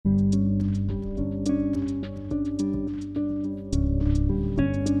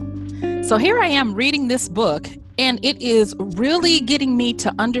So here I am reading this book, and it is really getting me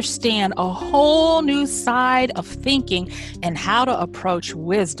to understand a whole new side of thinking and how to approach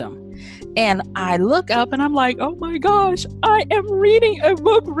wisdom. And I look up and I'm like, oh my gosh, I am reading a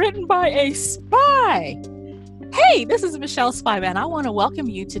book written by a spy. Hey, this is Michelle Spyman. I want to welcome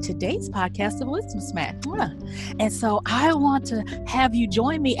you to today's podcast of Wisdom Smack. And so I want to have you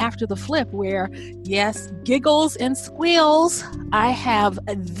join me after the flip where, yes, giggles and squeals, I have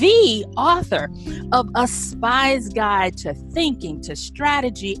the author of A Spy's Guide to Thinking, to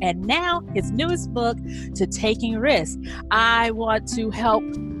Strategy, and now his newest book, To Taking Risks. I want you to help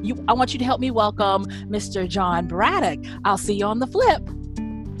me welcome Mr. John Braddock. I'll see you on the flip.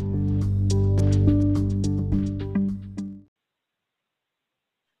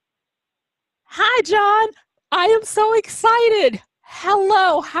 Hi, John. I am so excited.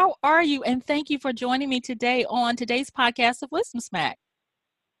 Hello, how are you? And thank you for joining me today on today's podcast of Wisdom Smack.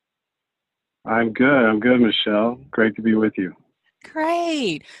 I'm good, Michelle. Great to be with you.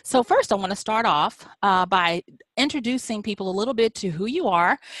 Great. So first, I want to start off by introducing people a little bit to who you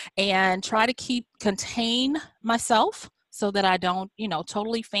are and try to contain myself so that I don't,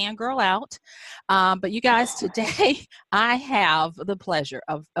 totally fangirl out. But you guys, today I have the pleasure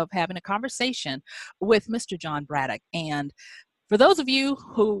of having a conversation with Mr. John Braddock. And for those of you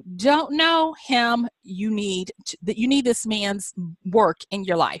who don't know him, you need this man's work in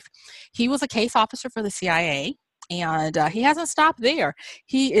your life. He was a case officer for the CIA. And he hasn't stopped there.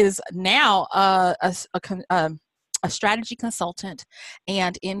 He is now a strategy consultant,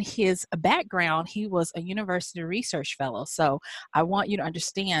 and in his background, he was a university research fellow. So I want you to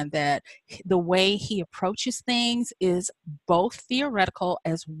understand that the way he approaches things is both theoretical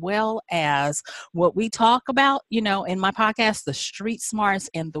as well as what we talk about, in my podcast, the street smarts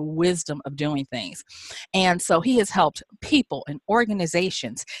and the wisdom of doing things. And so he has helped people and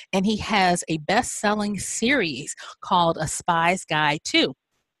organizations, and he has a best-selling series called A Spy's Guide to.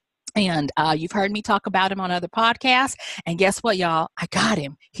 And you've heard me talk about him on other podcasts. And guess what, y'all? I got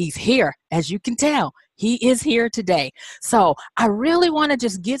him. He's here. As you can tell, he is here today. So I really want to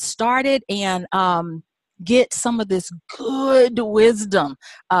just get started and get some of this good wisdom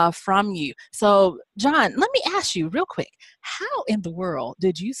from you. So, John, let me ask you real quick, how in the world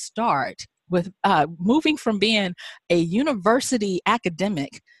did you start with moving from being a university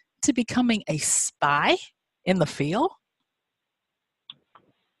academic to becoming a spy in the field?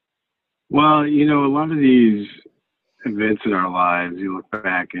 Well, a lot of these events in our lives, you look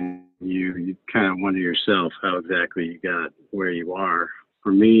back and you kind of wonder yourself how exactly you got where you are.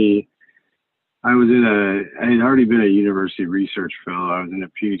 For me, I had already been a university research fellow. I was in a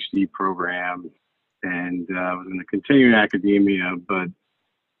PhD program and I was in a continuing academia, but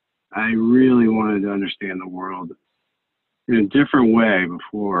I really wanted to understand the world in a different way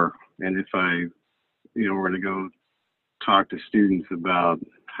before. And if I, were to go talk to students about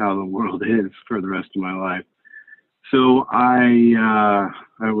how the world is for the rest of my life. So I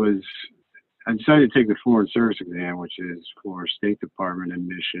decided to take the Foreign Service exam, which is for State Department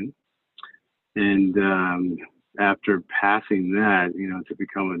admission. And after passing that, to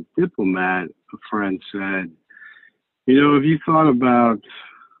become a diplomat, a friend said, have you thought about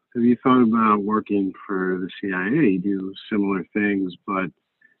working for the CIA? You do similar things, but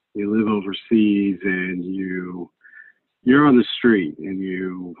you live overseas and you're on the street and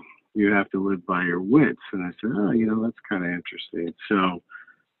you have to live by your wits. And I said, that's kind of interesting. So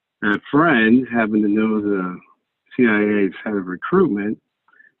a friend happened to know the CIA's head of recruitment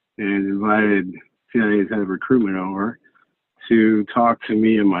and invited CIA's head of recruitment over to talk to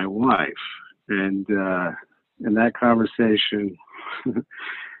me and my wife. And in that conversation,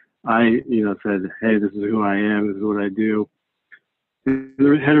 I, said, hey, this is who I am. This is what I do. And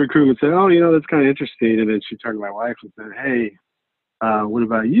the head of recruitment said, that's kind of interesting. And then she turned to my wife and said, hey, what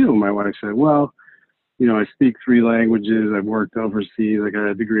about you? And my wife said, well, I speak 3 languages. I've worked overseas. I got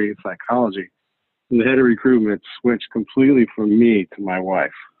a degree in psychology. And the head of recruitment switched completely from me to my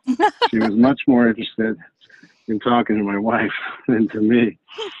wife. She was much more interested in talking to my wife than to me.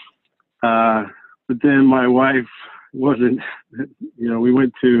 But then my wife wasn't, we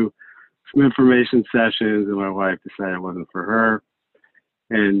went to some information sessions and my wife decided it wasn't for her.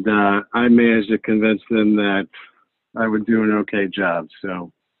 And I managed to convince them that I would do an okay job. So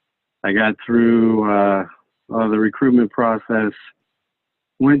I got through the recruitment process,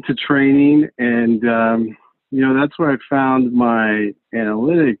 went to training, and, that's where I found my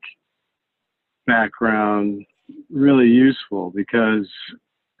analytic background really useful because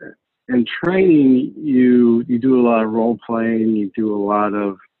in training, you do a lot of role playing, you do a lot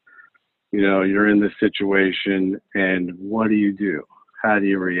of, you're in this situation and what do you do? How do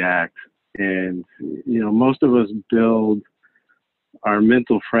you react? And, most of us build our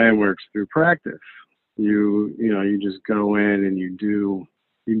mental frameworks through practice. You just go in and you do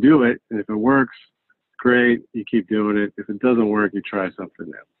it. And if it works, great, you keep doing it. If it doesn't work, you try something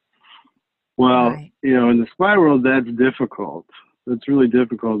new. Well, Right. in the spy world, that's difficult. That's really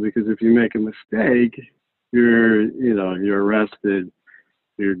difficult because if you make a mistake, you're arrested,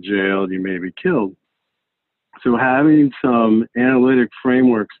 you're jailed, you may be killed. So having some analytic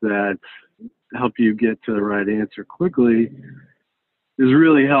frameworks that help you get to the right answer quickly is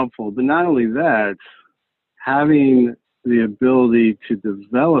really helpful. But not only that, having the ability to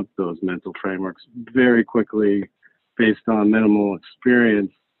develop those mental frameworks very quickly based on minimal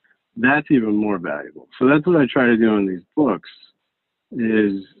experience, that's even more valuable. So that's what I try to do in these books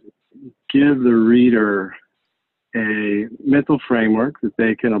is give the reader a mental framework that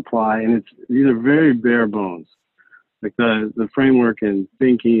they can apply. And these are very bare bones. Like the framework in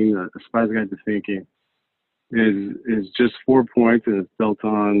thinking, a spy's guide to thinking is just 4 points, and it's built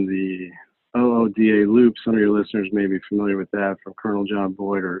on the OODA loop. Some of your listeners may be familiar with that from Colonel John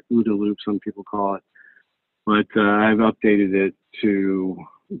Boyd, or OODA loop, some people call it. But I've updated it to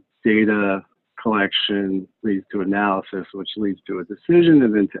data collection leads to analysis, which leads to a decision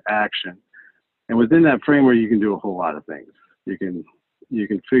and then to action. And within that framework, you can do a whole lot of things. You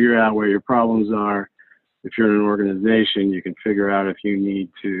can figure out where your problems are. If you're in an organization, you can figure out if you need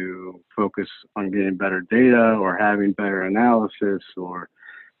to focus on getting better data or having better analysis, or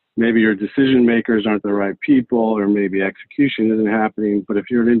maybe your decision makers aren't the right people, or maybe execution isn't happening. But if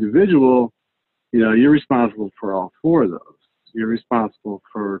you're an individual, you're responsible for all 4 of those. You're responsible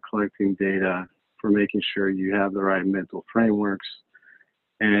for collecting data, for making sure you have the right mental frameworks,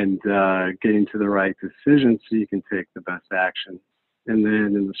 and getting to the right decision so you can take the best action. And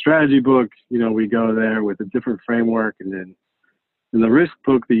then in the strategy book, we go there with a different framework. And then in the risk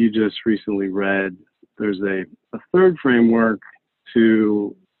book that you just recently read, there's a third framework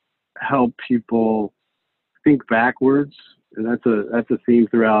to help people think backwards. And that's a theme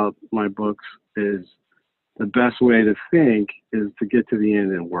throughout my books, is the best way to think is to get to the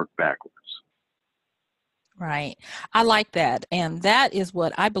end and work backwards. Right. I like that. And that is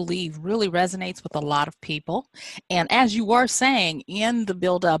what I believe really resonates with a lot of people. And as you were saying in the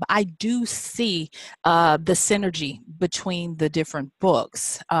buildup, I do see the synergy between the different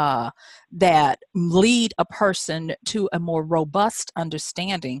books that lead a person to a more robust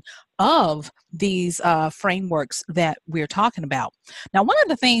understanding of these frameworks that we're talking about. Now, one of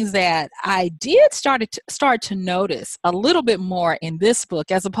the things that I did start to notice a little bit more in this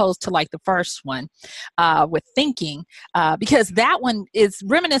book, as opposed to like the first one, with thinking, because that one is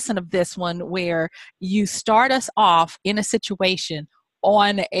reminiscent of this one, where you start us off in a situation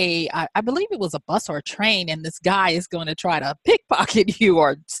on I believe it was a bus or a train, and this guy is going to try to pickpocket you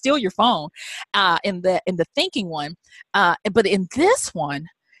or steal your phone, in the thinking one. But in this one,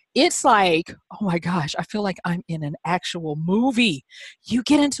 it's like, oh my gosh, I feel like I'm in an actual movie. You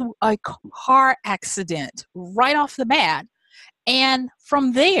get into a car accident right off the bat, and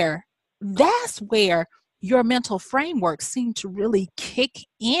from there, that's where your mental framework seemed to really kick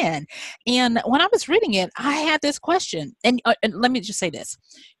in. And when I was reading it, I had this question. And let me just say this.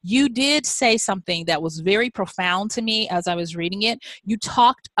 You did say something that was very profound to me as I was reading it. You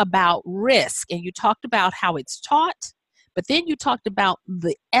talked about risk, and you talked about how it's taught, but then you talked about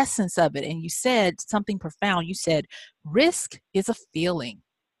the essence of it. And you said something profound. You said, risk is a feeling.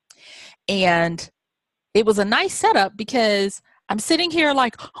 And it was a nice setup, because I'm sitting here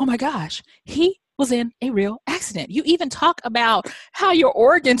like, oh my gosh, he was in a real accident. You even talk about how your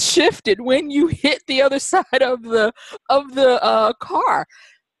organs shifted when you hit the other side of the car.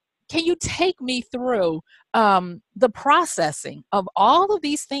 Can you take me through the processing of all of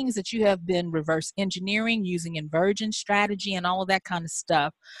these things that you have been reverse engineering, using inversion strategy and all of that kind of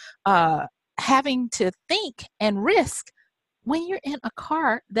stuff, having to think and risk when you're in a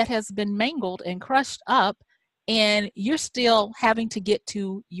car that has been mangled and crushed up, and you're still having to get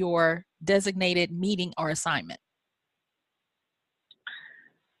to your designated meeting or assignment?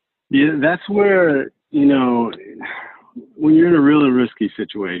 Yeah, that's where, when you're in a really risky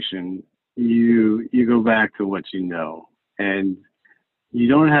situation, you go back to what you know, and you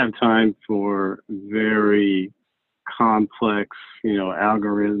don't have time for very complex,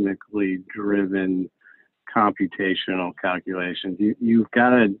 algorithmically driven computational calculations. You've got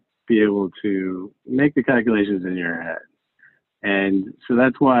to be able to make the calculations in your head. And so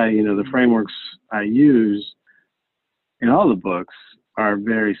that's why, the frameworks I use in all the books are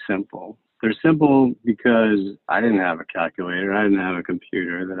very simple. They're simple because I didn't have a calculator. I didn't have a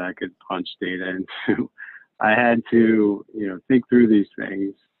computer that I could punch data into. I had to, think through these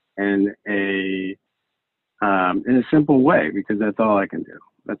things in a simple way, because that's all I can do.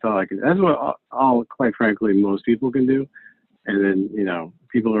 That's all I can do. That's what all, quite frankly, most people can do. And then,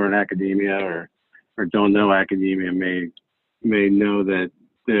 people who are in academia or don't know academia may know that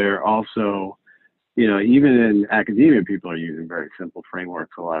they're also, even in academia, people are using very simple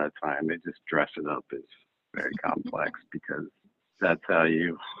frameworks a lot of time. They just dress it up as very complex because that's how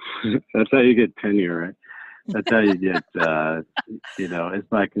you get tenure, right? That's how you get, it's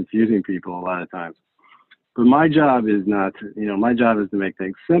by confusing people a lot of times. But my job is not to, my job is to make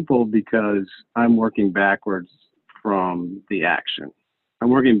things simple, because I'm working backwards from the action. I'm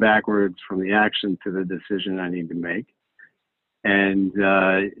working backwards from the action to the decision I need to make. And,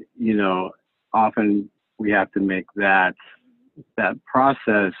 often we have to make that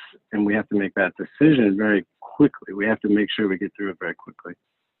process, and we have to make that decision very quickly. We have to make sure we get through it very quickly.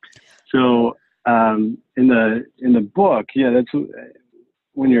 So in the book, that's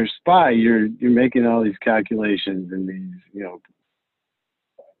when you're a spy, you're making all these calculations and these,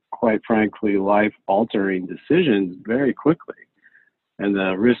 quite frankly, life-altering decisions very quickly. And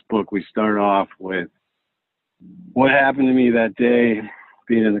the risk book, we start off with what happened to me that day,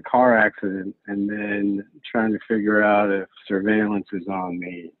 being in a car accident, and then trying to figure out if surveillance is on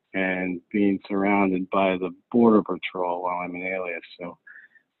me, and being surrounded by the Border Patrol while I'm an alias. So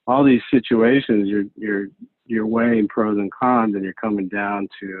all these situations, you're weighing pros and cons, and you're coming down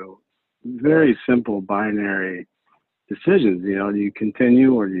to very simple binary decisions. Do you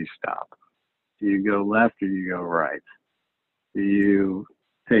continue or do you stop? Do you go left or do you go right? Do you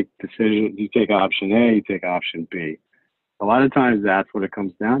take decision? Do you take option A? You take option B? A lot of times that's what it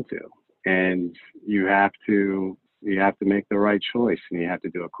comes down to, and you have to make the right choice, and you have to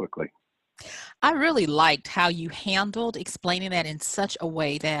do it quickly. I really liked how you handled explaining that in such a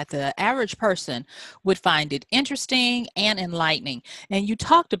way that the average person would find it interesting and enlightening. And you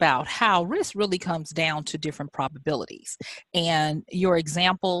talked about how risk really comes down to different probabilities. And your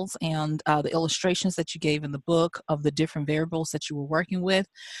examples and the illustrations that you gave in the book of the different variables that you were working with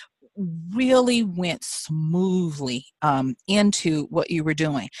really went smoothly into what you were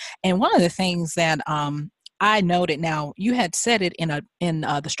doing. And one of the things that I noted, now you had said it in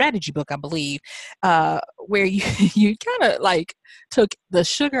the strategy book, I believe, where you you kind of like took the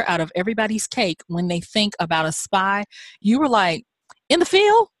sugar out of everybody's cake when they think about a spy. You were like, in the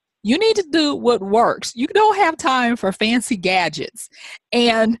field, you need to do what works. You don't have time for fancy gadgets.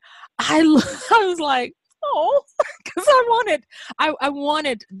 And I was like, oh, because I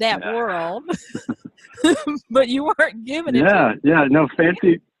wanted that world, but you weren't giving it to me. No,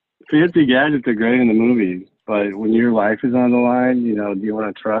 fancy gadgets are great in the movies, but when your life is on the line, do you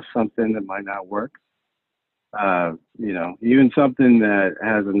want to trust something that might not work? Even something that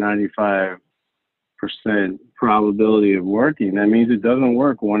has a 95% probability of working, that means it doesn't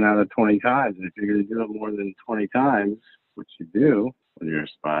work 1 out of 20 times. If you're going to do it more than 20 times, which you do when you're a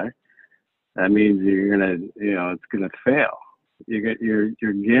spy, that means you're gonna, it's gonna fail.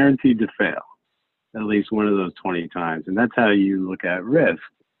 You're guaranteed to fail at least one of those 20 times, and that's how you look at risk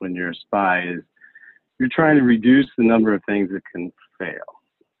when you're a spy. Is you're trying to reduce the number of things that can fail.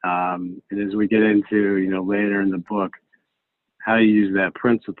 And as we get into, later in the book, how you use that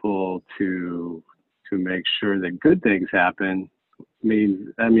principle to make sure that good things happen,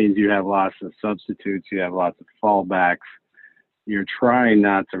 means you have lots of substitutes, you have lots of fallbacks. You're trying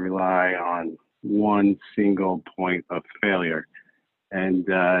not to rely on one single point of failure. And,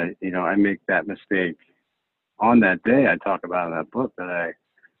 I make that mistake on that day. I talk about in that book that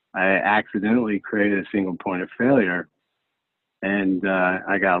I accidentally created a single point of failure, and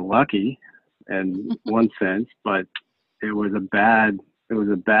I got lucky in one sense, but it was a bad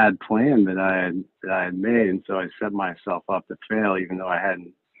plan that I had made. And so I set myself up to fail, even though I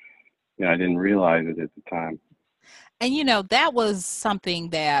didn't realize it at the time. And that was something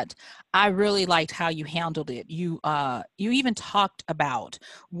that I really liked how you handled it. You even talked about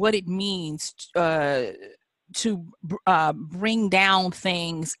what it means to bring down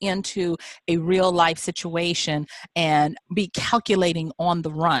things into a real life situation and be calculating on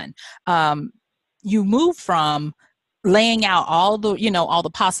the run. You move from laying out all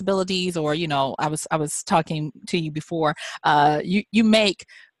the possibilities, or I was talking to you before. You make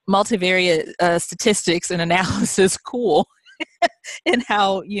multivariate statistics and analysis cool, and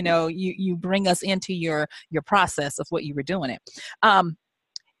how you bring us into your process of what you were doing it.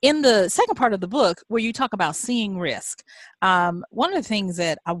 In the second part of the book, where you talk about seeing risk, one of the things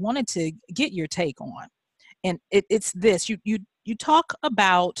that I wanted to get your take on, and it's this: you talk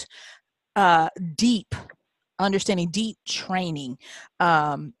about deep understanding, deep training,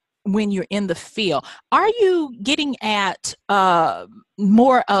 when you're in the field. Are you getting at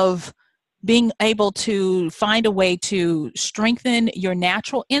more of being able to find a way to strengthen your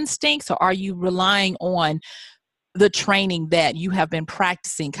natural instincts, or are you relying on the training that you have been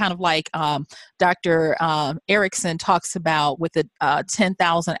practicing, kind of like Dr. Erickson talks about with the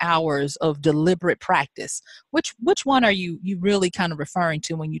 10,000 hours of deliberate practice? Which one are you really kind of referring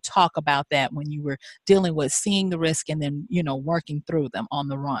to when you talk about that, when you were dealing with seeing the risk and then, working through them on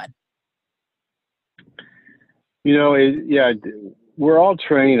the run? Yeah, we're all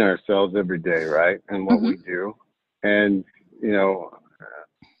training ourselves every day, right? And what Mm-hmm. we do. And, you know,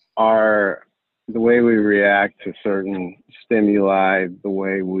 the way we react to certain stimuli, the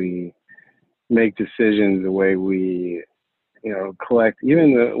way we make decisions, the way we, collect,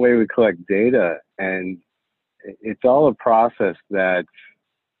 even the way we collect data. And it's all a process that,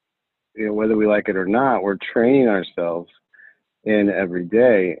 whether we like it or not, we're training ourselves in every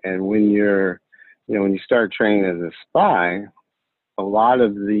day. And when when you start training as a spy, a lot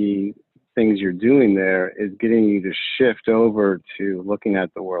of the things you're doing there is getting you to shift over to looking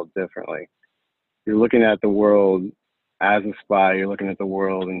at the world differently. You're looking at the world as a spy. You're looking at the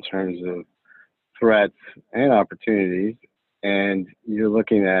world in terms of threats and opportunities. And you're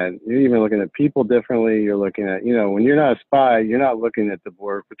even looking at people differently. You're looking at, when you're not a spy, you're not looking at the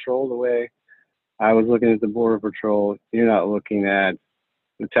Border Patrol the way I was looking at the Border Patrol. You're not looking at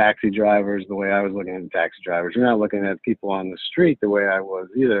the taxi drivers the way I was looking at the taxi drivers. You're not looking at people on the street the way I was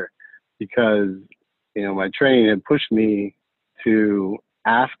either, because, my training had pushed me to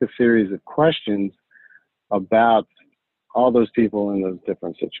ask a series of questions about all those people in those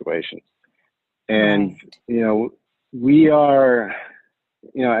different situations. And, Right. we are,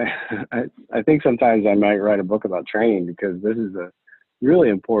 I think sometimes I might write a book about training, because this is a really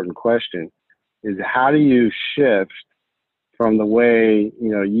important question, is how do you shift from the way,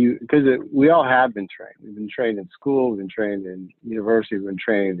 because we all have been trained. We've been trained in school, we've been trained in university, we've been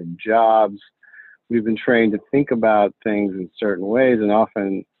trained in jobs, we've been trained to think about things in certain ways, and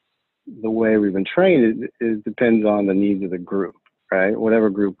often the way we've been trained is depends on the needs of the group, right? Whatever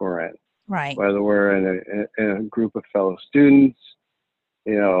group we're in, Right. whether we're in a group of fellow students,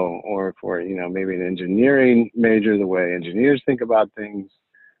 or if we're, maybe an engineering major, the way engineers think about things,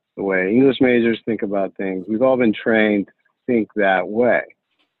 the way English majors think about things. We've all been trained to think that way.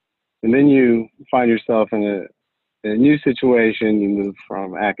 And then you find yourself in a new situation. You move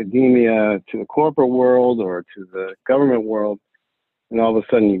from academia to the corporate world or to the government world, and all of a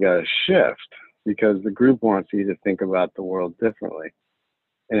sudden you got to shift because the group wants you to think about the world differently.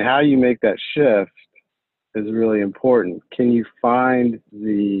 And how you make that shift is really important. Can you find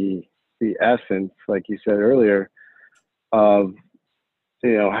the essence, like you said earlier, of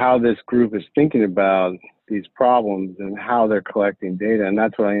how this group is thinking about these problems and how they're collecting data? And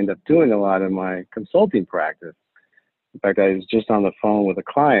that's what I end up doing a lot in my consulting practice. In fact, I was just on the phone with a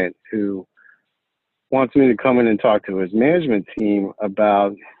client who wants me to come in and talk to his management team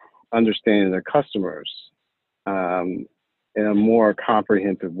about understanding their customers in a more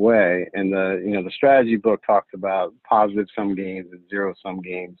comprehensive way. And the strategy book talks about positive sum games and zero sum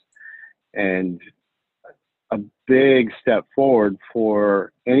games. And a big step forward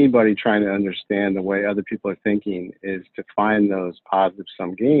for anybody trying to understand the way other people are thinking is to find those positive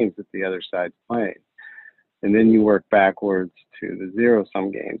sum games that the other side's playing. And then you work backwards to the zero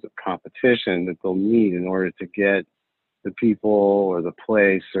sum games of competition that they'll need in order to get the people or the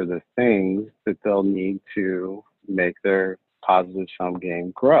place or the things that they'll need to make their positive sum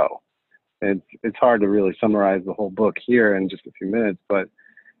game grow. And it's hard to really summarize the whole book here in just a few minutes, but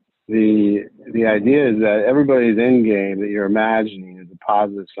the idea is that everybody's end game that you're imagining is a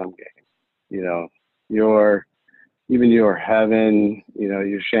positive sum game. Your heaven,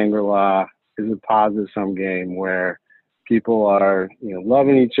 your Shangri-La is a positive sum game where people are,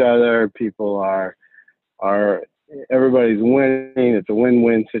 loving each other. People are everybody's winning. It's a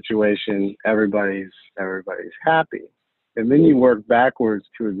win-win situation. Everybody's happy. And then you work backwards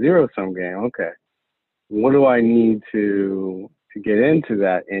to a zero sum game. Okay, what do I need to get into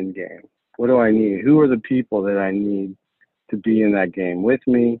that end game? What do I need? Who are the people that I need to be in that game with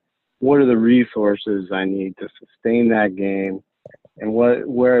me? What are the resources I need to sustain that game? And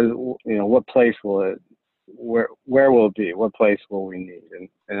what place will it, where will it be? What place will we need?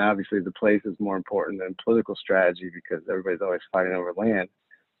 And obviously the place is more important than political strategy because everybody's always fighting over land.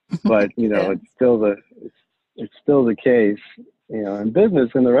 But, Yeah. it's still the case, in business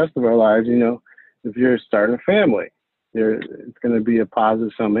and the rest of our lives, if you're starting a family, it's going to be a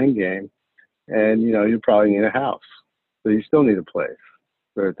positive sum end game. And, you probably need a house. So you still need a place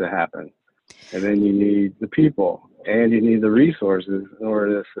for it to happen. And then you need the people. and you need the resources in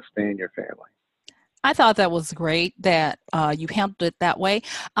order to sustain your family. I thought that was great that you handled it that way.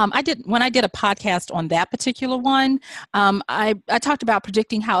 When I did a podcast on that particular one. I talked about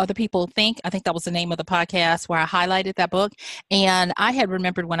predicting how other people think. I think that was the name of the podcast where I highlighted that book. And I had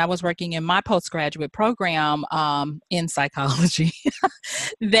remembered when I was working in my postgraduate program in psychology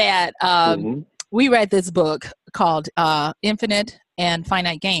that Mm-hmm. we read this book called Infinite and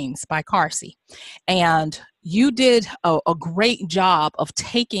Finite Games by Carsey. And you did a great job of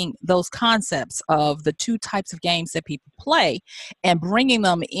taking those concepts of the two types of games that people play and bringing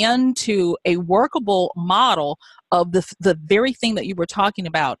them into a workable model of the very thing that you were talking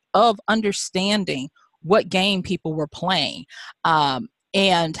about, of understanding what game people were playing,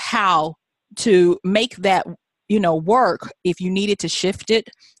 and how to make that work if you needed to shift it,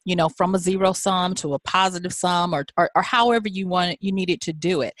 from a zero sum to a positive sum, or however you needed to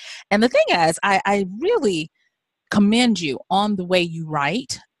do it. And the thing is, I really commend you on the way you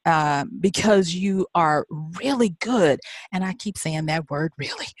write, because you are really good, and I keep saying that word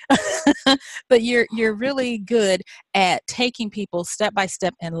really, but you're really good at taking people step by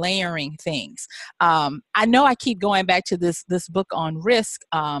step and layering things. I know I keep going back to this book on risk,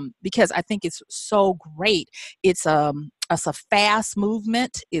 because I think it's so great. It's a fast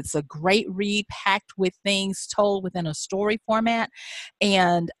movement. It's a great read, packed with things told within a story format.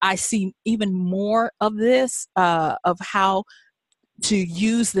 And I see even more of this, of how to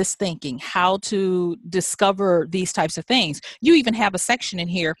use this thinking, how to discover these types of things. You even have a section in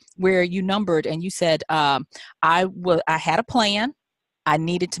here where you numbered and you said, I had a plan. I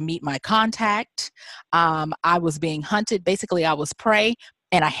needed to meet my contact. I was being hunted. Basically, I was prey,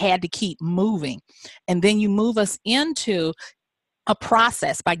 and I had to keep moving. And then you move us into a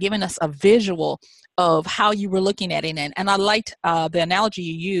process by giving us a visual of how you were looking at it. And I liked the analogy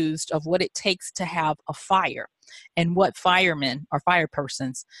you used of what it takes to have a fire and what firemen or fire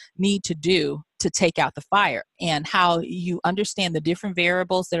persons need to do to take out the fire, and how you understand the different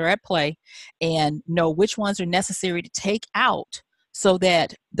variables that are at play and know which ones are necessary to take out so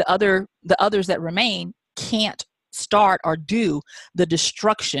that the others that remain can't start or do the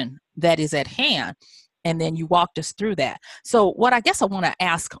destruction that is at hand. And then you walked us through that. So what I guess I want to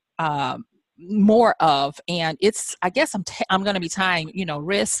ask more of, and I guess I'm going to be tying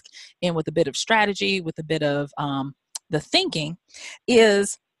risk in with a bit of strategy, with a bit of the thinking,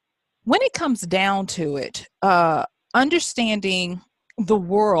 is when it comes down to it, understanding the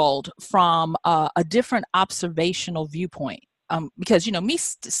world from a different observational viewpoint. Because me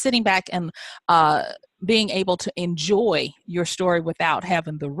sitting back and being able to enjoy your story without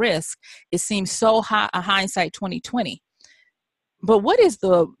having the risk, it seems so a hindsight 2020. But what is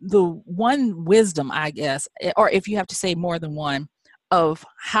the one wisdom, I guess, or if you have to say more than one, of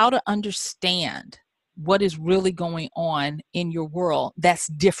how to understand what is really going on in your world that's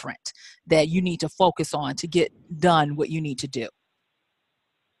different, that you need to focus on to get done what you need to do?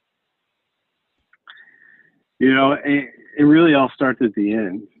 It really all starts at the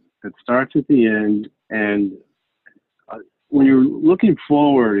end. It starts at the end, and when you're looking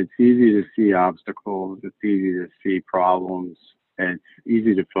forward, it's easy to see obstacles. It's easy to see problems. It's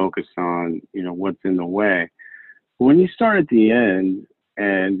easy to focus on, what's in the way. But when you start at the end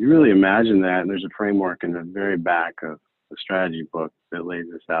and you really imagine that, and there's a framework in the very back of the strategy book that lays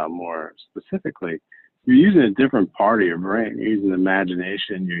this out more specifically, you're using a different part of your brain. You're using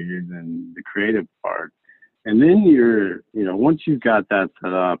imagination. You're using the creative part. And then once you've got that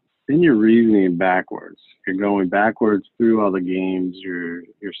set up, then you're reasoning backwards. You're going backwards through all the games. You're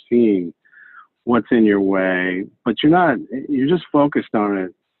seeing what's in your way, but you're just focused on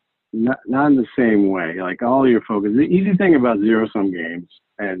it, not in the same way. Like all your focus, the easy thing about zero-sum games,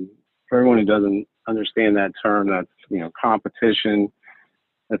 and for everyone who doesn't understand that term, that's, competition,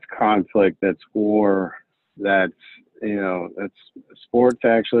 that's conflict, that's war, that's sports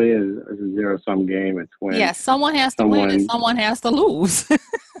actually is a zero-sum game. It's when someone has to win and someone has to lose.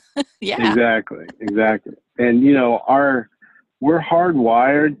 Yeah. Exactly. And, we're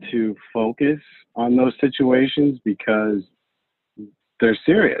hardwired to focus on those situations because they're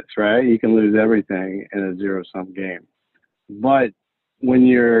serious, right? You can lose everything in a zero-sum game. But when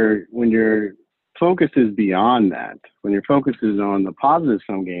your focus is beyond that, when your focus is on the positive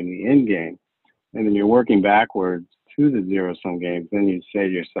sum game, the end game, and then you're working backwards to the zero-sum games, then you say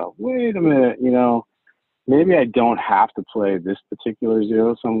to yourself, wait a minute, maybe I don't have to play this particular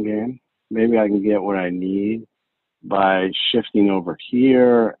zero-sum game. Maybe I can get what I need by shifting over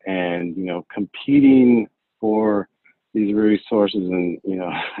here and, competing for these resources and,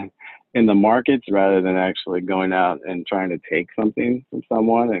 in the markets rather than actually going out and trying to take something from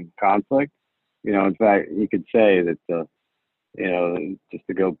someone in conflict. In fact, you could say that just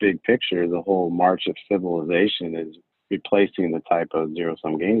to go big picture, the whole march of civilization is replacing the type of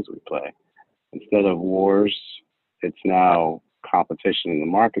zero-sum games we play. Instead of wars, it's now competition in the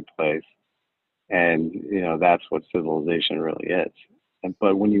marketplace. And, that's what civilization really is.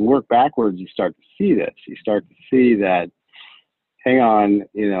 But when you work backwards, you start to see this. You start to see that, hang on,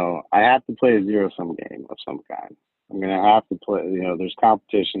 I have to play a zero-sum game of some kind. I'm going to have to play, there's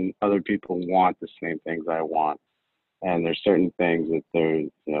competition. Other people want the same things I want. And there's certain things that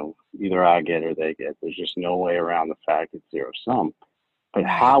either I get or they get. There's just no way around the fact it's zero-sum. But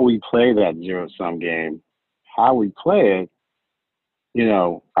how we play that zero-sum game, how we play it,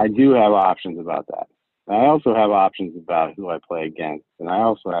 I do have options about that. And I also have options about who I play against. And I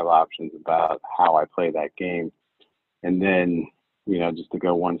also have options about how I play that game. And then, just to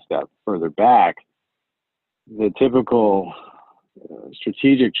go one step further back, the typical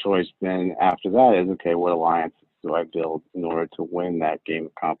strategic choice then after that is, okay, what alliances do I build in order to win that game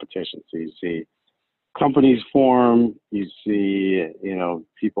of competition? So you see companies form, you see,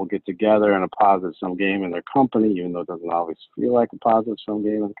 people get together in a positive sum game in their company, even though it doesn't always feel like a positive sum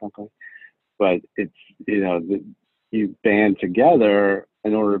game in the company. But it's, you band together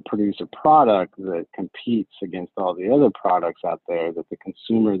in order to produce a product that competes against all the other products out there that the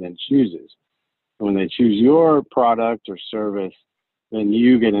consumer then chooses. And when they choose your product or service, then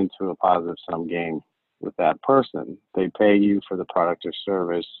you get into a positive sum game with that person. They pay you for the product or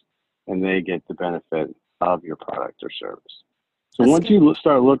service, and they get the benefit of your product or service. So once you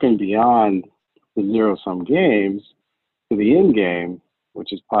start looking beyond the zero-sum games to the end game,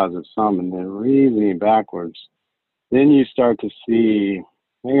 which is positive sum, and then reasoning backwards, then you start to see,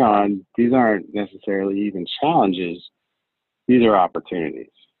 hang on, these aren't necessarily even challenges. These are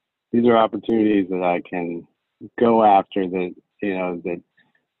opportunities. These are opportunities that I can go after that, that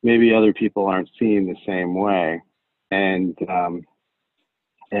maybe other people aren't seeing the same way. And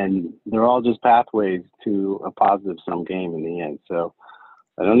they're all just pathways to a positive sum game in the end. So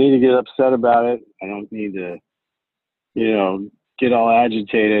I don't need to get upset about it. I don't need to, get all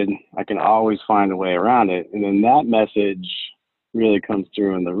agitated. I can always find a way around it. And then that message really comes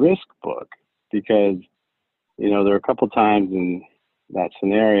through in the risk book, because, there are a couple times in that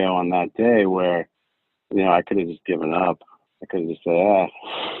scenario on that day where, I could have just given up. I could have just said,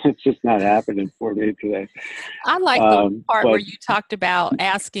 it's just not happening for me today. I like the part where you talked about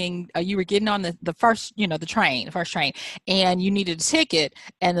asking, you were getting on the first, the first train, and you needed a ticket,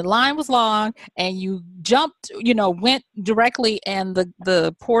 and the line was long, and you jumped, went directly, and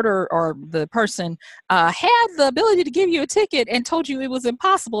the porter or the person had the ability to give you a ticket and told you it was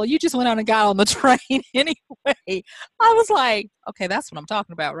impossible. You just went on and got on the train anyway. I was like, okay, that's what I'm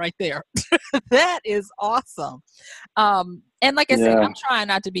talking about right there. That is awesome. And like I said, I'm trying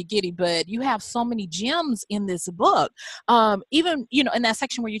not to be giddy, but you have so many gems in this book. Even, in that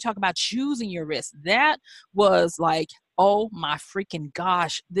section where you talk about choosing your risk, that was like, oh my freaking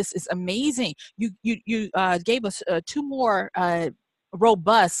gosh, this is amazing. You gave us two more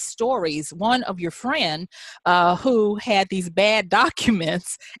robust stories. One of your friend who had these bad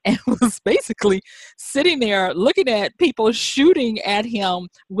documents and was basically sitting there looking at people shooting at him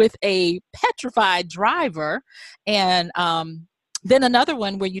with a petrified driver. And then another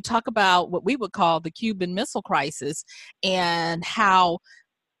one where you talk about what we would call the Cuban Missile Crisis, and how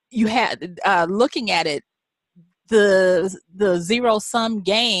you had, looking at it, the zero-sum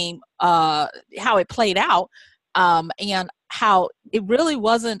game, how it played out, and how it really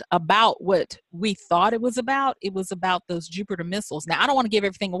wasn't about what we thought it was about. It was about those Jupiter missiles. Now, I don't want to give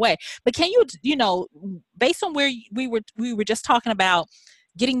everything away, but can you, based on where we were just talking about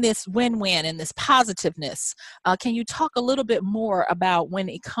getting this win-win and this positiveness, can you talk a little bit more about when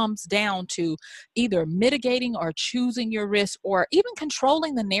it comes down to either mitigating or choosing your risk, or even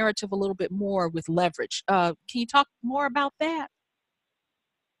controlling the narrative a little bit more with leverage? Can you talk more about that?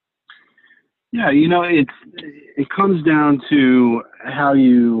 Yeah, it comes down to how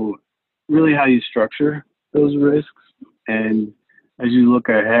you structure those risks. And as you look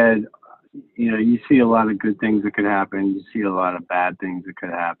ahead, you see a lot of good things that could happen. You see a lot of bad things that could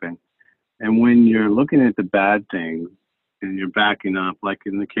happen. And when you're looking at the bad things and you're backing up, like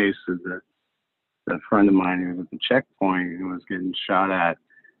in the case of the friend of mine who was at the checkpoint who was getting shot at,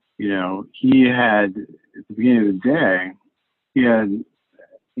 he had, at the beginning of the day, he had,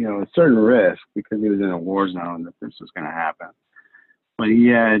 a certain risk because he was in a war zone that this was going to happen. But he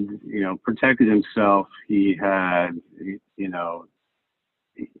had, protected himself. He had,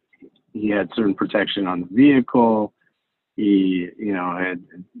 he had certain protection on the vehicle. He,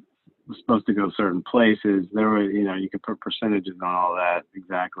 was supposed to go certain places. There were, you could put percentages on all that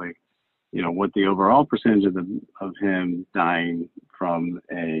exactly. what the overall percentage of him dying from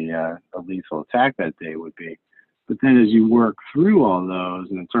a lethal attack that day would be. But then as you work through all those,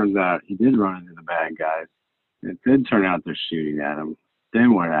 and it turns out he did run into the bad guys, it did turn out they're shooting at him,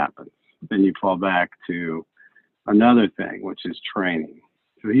 then what happens? Then you fall back to another thing, which is training.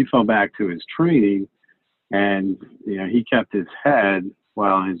 So he fell back to his training, and he kept his head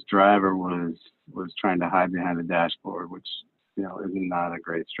while his driver was trying to hide behind the dashboard, which is not a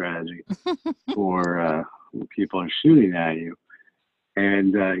great strategy for when people are shooting at you.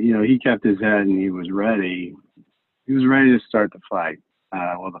 And he kept his head, and he was ready. He was ready to start the fight.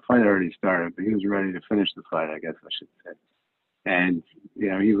 Well, the fight already started, but he was ready to finish the fight, I guess I should say. And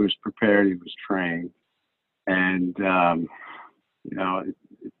he was prepared. He was trained, and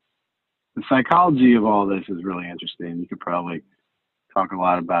the psychology of all this is really interesting. You could probably talk a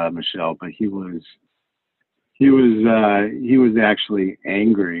lot about it, Michelle, but he was actually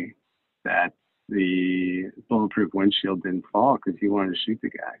angry that the bulletproof windshield didn't fall because he wanted to shoot the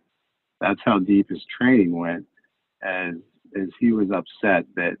guy. That's how deep his training went, as he was upset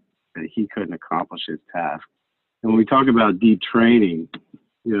that he couldn't accomplish his task. And when we talk about deep training,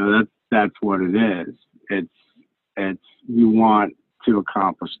 that's what it is. It's you want to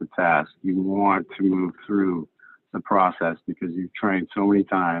accomplish the task. You want to move through the process because you've trained so many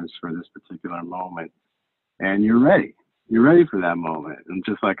times for this particular moment, and you're ready. You're ready for that moment. And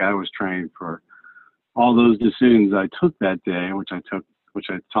just like I was trained for all those decisions I took that day, which I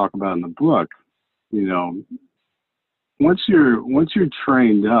talk about in the book, once you're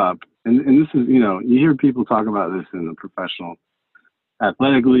trained up, and this is, you hear people talk about this in the professional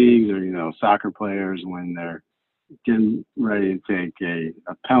athletic leagues or, soccer players when they're getting ready to take a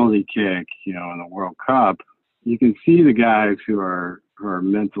penalty kick, in the World Cup. You can see the guys who are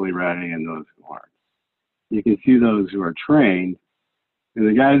mentally ready and those who aren't. You can see those who are trained, and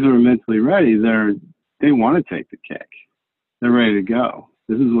the guys who are mentally ready, they want to take the kick. They're ready to go.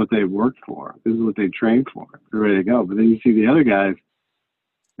 This is what they've worked for. This is what they've trained for. They're ready to go. But then you see the other guys,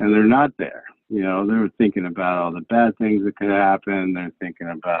 and they're not there. They're thinking about all the bad things that could happen. They're thinking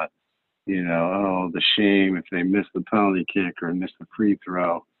about, the shame if they miss the penalty kick or miss the free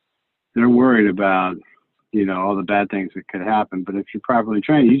throw. They're worried about, all the bad things that could happen. But if you're properly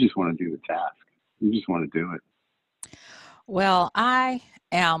trained, you just want to do the task. You just want to do it. Well, I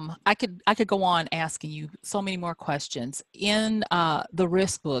could go on asking you so many more questions. In the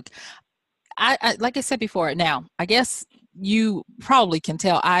risk book, I like I said before, now I guess you probably can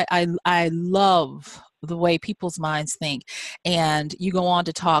tell I love the way people's minds think, and you go on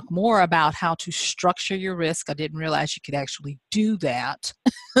to talk more about how to structure your risk. I didn't realize you could actually do that.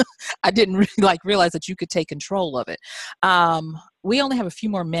 I didn't really realize that you could take control of it. We only have a few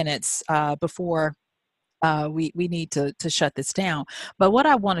more minutes before we need to shut this down. But what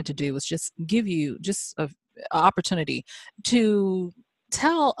I wanted to do was just give you just an opportunity to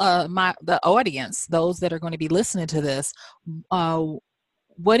tell the audience, those that are going to be listening to this,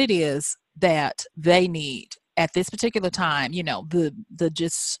 what it is that they need at this particular time. The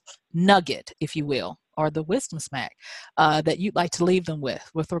just nugget, if you will, or the wisdom smack that you'd like to leave them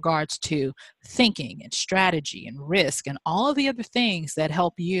with regards to thinking and strategy and risk and all of the other things that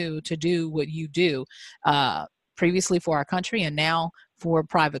help you to do what you do previously for our country and now for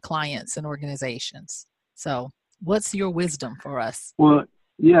private clients and organizations. So what's your wisdom for us? Well,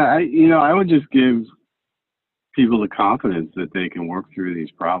 yeah, I would just give people the confidence that they can work through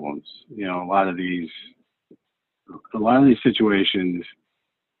these problems. A lot of these situations,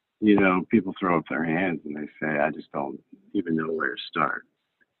 people throw up their hands and they say, I just don't even know where to start.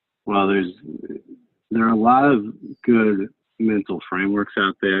 Well, there are a lot of good mental frameworks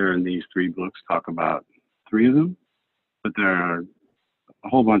out there, and these 3 books talk about 3 of them, but there are a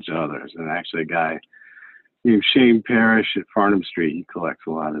whole bunch of others. And actually a guy named Shane Parrish at Farnham Street, he collects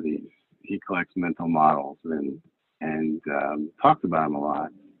a lot of these. He collects mental models and talks about them a lot.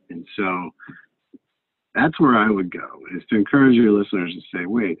 And so that's where I would go, is to encourage your listeners to say,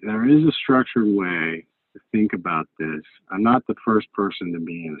 wait, there is a structured way to think about this. I'm not the first person to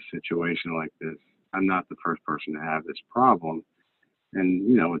be in a situation like this. I'm not the first person to have this problem. And,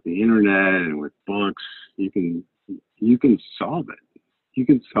 with the internet and with books, you can solve it. You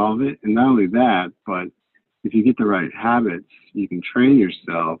can solve it. And not only that, but if you get the right habits, you can train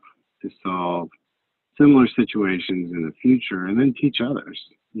yourself to solve similar situations in the future and then teach others.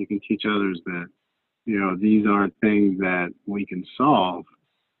 You can teach others that, these aren't things that we can solve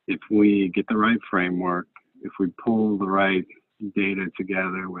if we get the right framework, if we pull the right data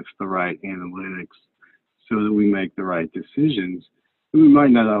together with the right analytics so that we make the right decisions. We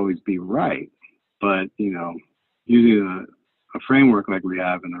might not always be right, but, using a framework like we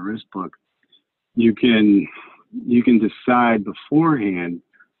have in the risk book, you can decide beforehand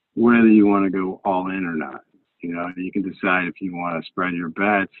whether you want to go all in or not. You can decide if you want to spread your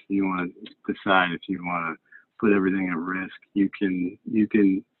bets. You want to decide if you want to put everything at risk. You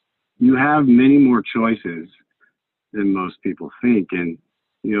have many more choices than most people think. And,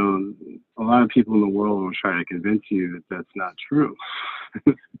 a lot of people in the world will try to convince you that that's not true.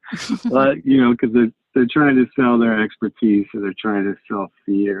 But, because they're trying to sell their expertise, or they're trying to sell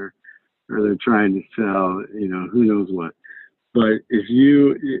fear, or they're trying to sell, who knows what. But if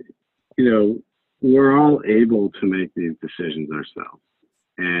we're all able to make these decisions ourselves.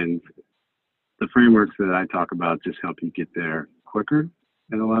 And the frameworks that I talk about just help you get there quicker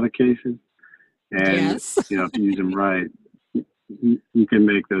in a lot of cases. And, Yes. if you use them right, you can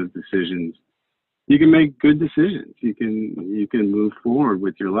make those decisions. You can make good decisions. You can move forward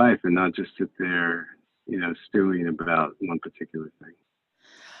with your life and not just sit there, stewing about one particular thing.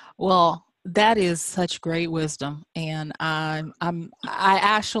 Well, that is such great wisdom, and I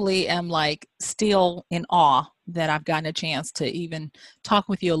actually am like still in awe that I've gotten a chance to even talk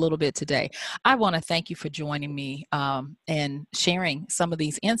with you a little bit today. I want to thank you for joining me and sharing some of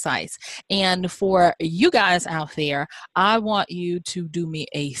these insights. And for you guys out there, I want you to do me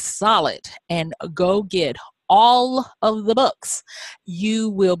a solid and go get all of the books. You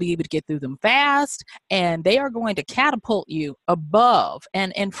will be able to get through them fast, and they are going to catapult you above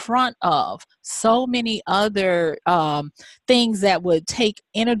and in front of so many other things that would take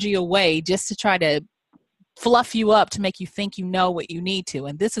energy away just to try to fluff you up to make you think you know what you need to.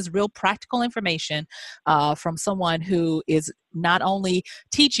 And this is real practical information from someone who is not only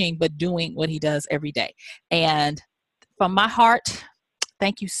teaching but doing what he does every day. And from my heart,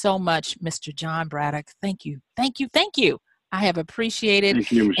 thank you so much, Mr. John Braddock. Thank you. Thank you. Thank you. I have appreciated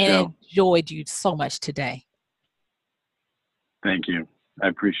Thank you, Michelle. and enjoyed you so much today. Thank you. I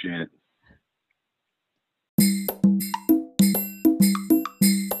appreciate it.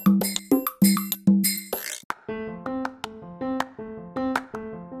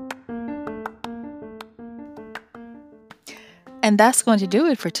 And that's going to do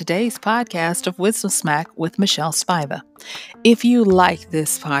it for today's podcast of Wisdom Smack with Michelle Spiva. If you like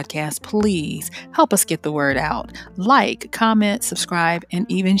this podcast, please help us get the word out. Like, comment, subscribe,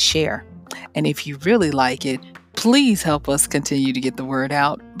 and even share. And if you really like it, please help us continue to get the word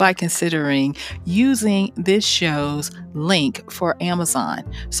out by considering using this show's link for Amazon.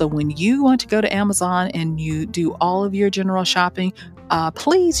 So when you want to go to Amazon and you do all of your general shopping,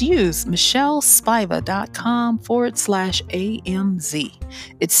 please use michellespiva.com/AMZ.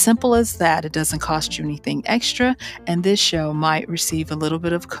 It's simple as that. It doesn't cost you anything extra, and this show might receive a little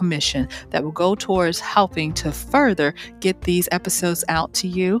bit of commission that will go towards helping to further get these episodes out to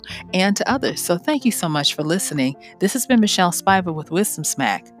you and to others. So thank you so much for listening. This has been Michelle Spiva with Wisdom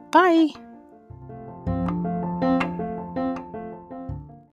Smack. Bye.